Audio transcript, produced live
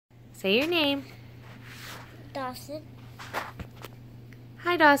Say your name. Dawson.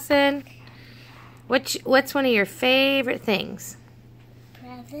 Hi, Dawson. What's one of your favorite things?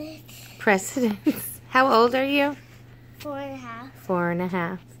 Presents. Presidents. How old are you?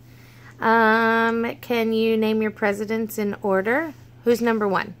 4.5. 4.5. Can you name your presidents in order? Who's number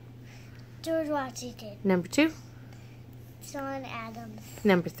 1? George Washington. Number 2? John Adams.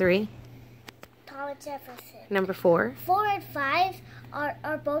 Number 3? Thomas Jefferson. Number 4? 4 and 5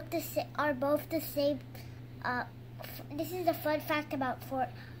 are both the same. This is a fun fact about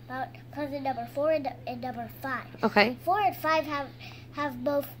president number 4 and number 5. Okay. 4 and 5 have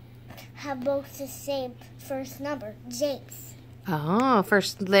both the same first number, James. Oh,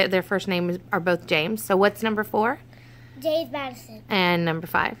 their first names are both James. So what's number 4? James Madison. And number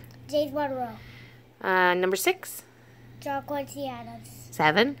 5? James Monroe. Number 6? John Quincy Adams.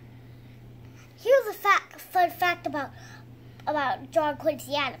 7? Here's a fun fact about John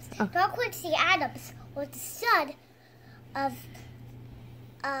Quincy Adams. Oh. John Quincy Adams was the son of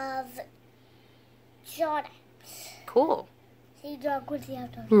John Adams. Cool. See, John Quincy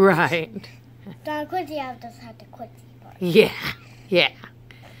Adams. Right. John Quincy Adams had the Quincy part. Yeah.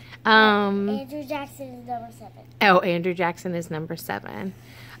 Andrew Jackson is number 7. Oh, Andrew Jackson is number 7.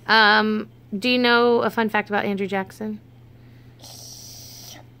 Do you know a fun fact about Andrew Jackson?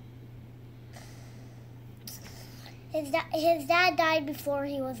 His dad died before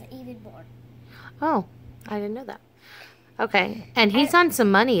he was even born. Oh, I didn't know that. Okay. And he's on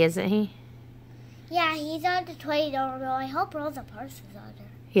some money, isn't he? Yeah, he's on the $20 bill. I hope Rosa Parks is on there.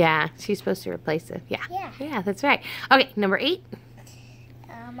 Yeah, she's supposed to replace it. Yeah. Yeah, That's right. Okay, number 8.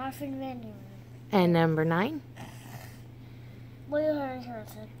 Marvin Vanderbilt. And number 9. William Henry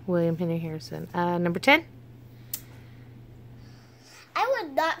Harrison. William Henry Harrison. Number 10. I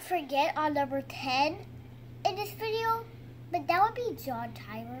would not forget on number 10 in this video, but that would be John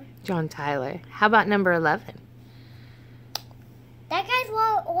Tyler. John Tyler. How about number 11? That guy's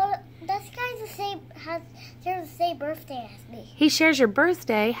shares the same birthday as me. He shares your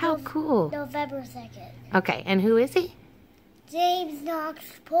birthday? How cool. November 2nd. Okay, and who is he? James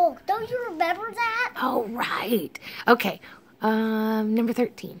Knox Polk. Don't you remember that? Oh, right. Okay, number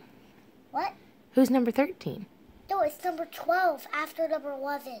 13. What? Who's number 13? No, it's number 12 after number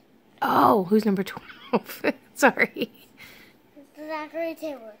 11. Oh, who's number 12? Sorry. Zachary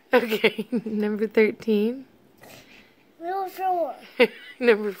Taylor. Okay, number 13. Will Shore.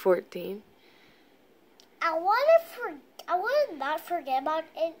 Number 14. I want to not forget about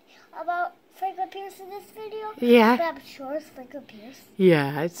Franklin Pierce in this video. Yeah. But I'm sure it's Franklin Pierce.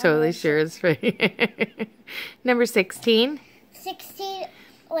 Yeah, I totally sure it's right. Number 16. 16.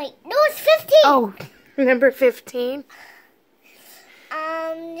 Wait, no, it's 15. Oh, number 15.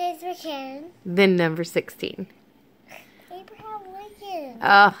 James McCann. Then number 16. Abraham Lincoln.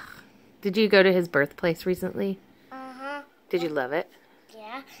 Oh, did you go to his birthplace recently? Uh-huh. Did you love it?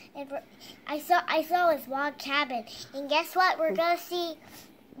 Yeah. And I saw his log cabin. And guess what? We're going to see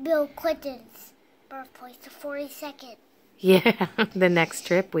Bill Clinton's birthplace, the 42nd. Yeah, the next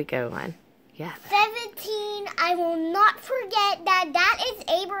trip we go on. Yeah. 17, I will not forget that is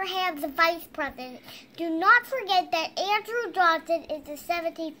Abraham's vice president. Do not forget that Andrew Johnson is the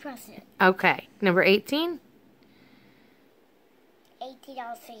 17th president. Okay. Number 18? 18, I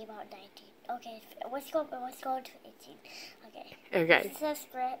was thinking about 19. Okay, let's go to 18. Okay. Ulysses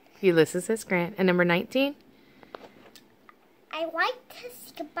Grant. Ulysses Grant. And number 19? I like to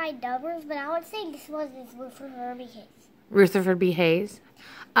skip by numbers, but I would say this one is Rutherford B. Hayes. Rutherford B. Hayes.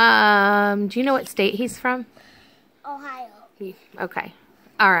 Do you know what state he's from? Ohio. Okay.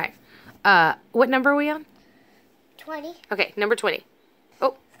 All right. What number are we on? 20. Okay, number 20.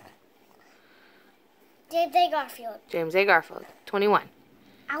 Oh. James A. Garfield. James A. Garfield. 21.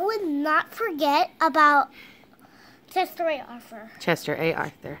 I would not forget about Chester A. Arthur. Chester A.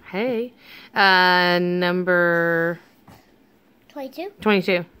 Arthur. Hey. Number 22.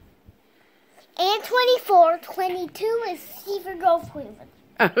 22. And 24. 22 is Stephen Grove Cleveland.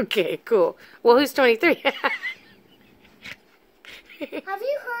 Okay, cool. Well, who's 23? Have you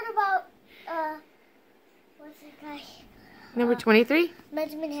heard about, what's that guy? Number 23?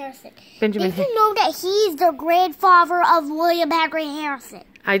 Benjamin Harrison. Benjamin Did you know that he's the grandfather of William Henry Harrison?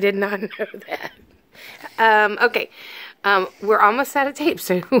 I did not know that. Okay. We're almost out of tape.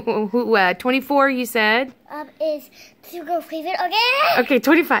 So, 24 you said? Is Stephen Grove Cleveland. Okay. Okay,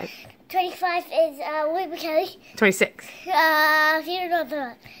 25. 25 is William McKelly. 26. Peter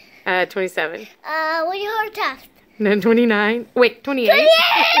Northern. 27. William Howard Taft. No, 29. Wait, 28.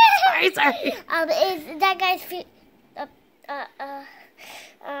 28! sorry. Is that guy's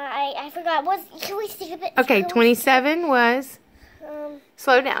I forgot. Can we think of it? Okay, 27 was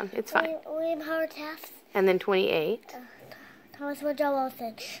Slow down. It's fine. William Howard Taft. And then 28. Thomas Woodrow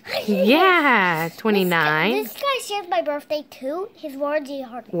Wilson. Yeah, 29. This guy shares my birthday too. He's Warren G.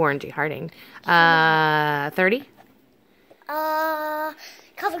 Harding. Warren G. Harding. 30.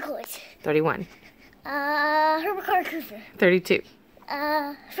 Calvin Coolidge. 31. Herbert Carter Cooper. 32.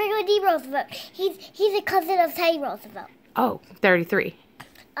 Franklin D. Roosevelt. He's a cousin of Teddy Roosevelt. Oh, 33.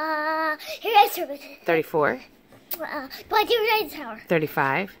 Harry Truman. 34. Dwight D. Eisenhower.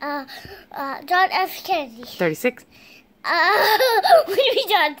 35. John F. Kennedy. 36. Lyndon B.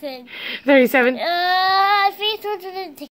 Johnson. 37. Felix Roosevelt.